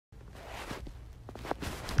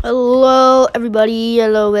Hello, everybody.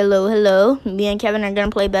 Hello. Me and Kevin are gonna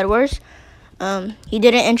play Bed Wars. He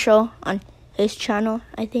did an intro on his channel,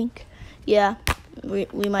 I think. Yeah, we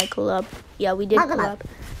might collab. Yeah, we did collab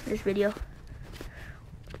this video.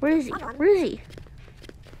 Where is he?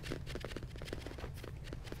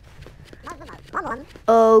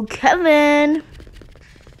 Oh, Kevin.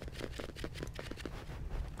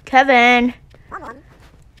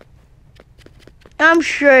 I'm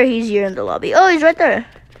sure he's here in the lobby. Oh, he's right there.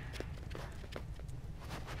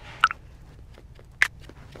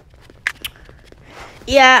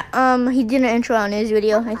 Yeah, he did an intro on his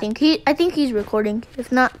video. I think he's recording.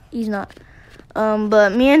 If not, he's not.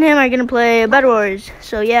 But me and him are gonna play Bed Wars.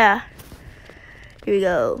 So yeah. Here we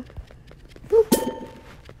go. Boop.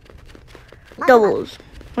 Doubles.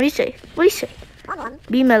 What do you say?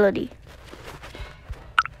 Be Melody.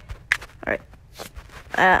 Alright.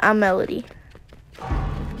 I'm Melody.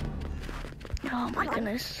 Oh my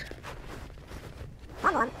goodness.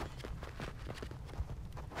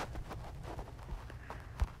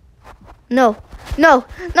 No,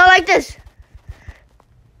 not like this.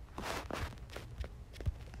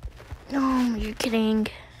 No, you're kidding.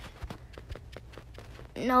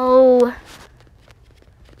 No.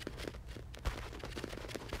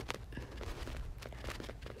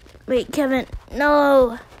 Wait, Kevin,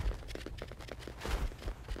 no.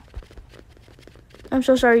 I'm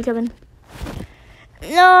so sorry, Kevin.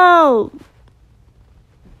 No.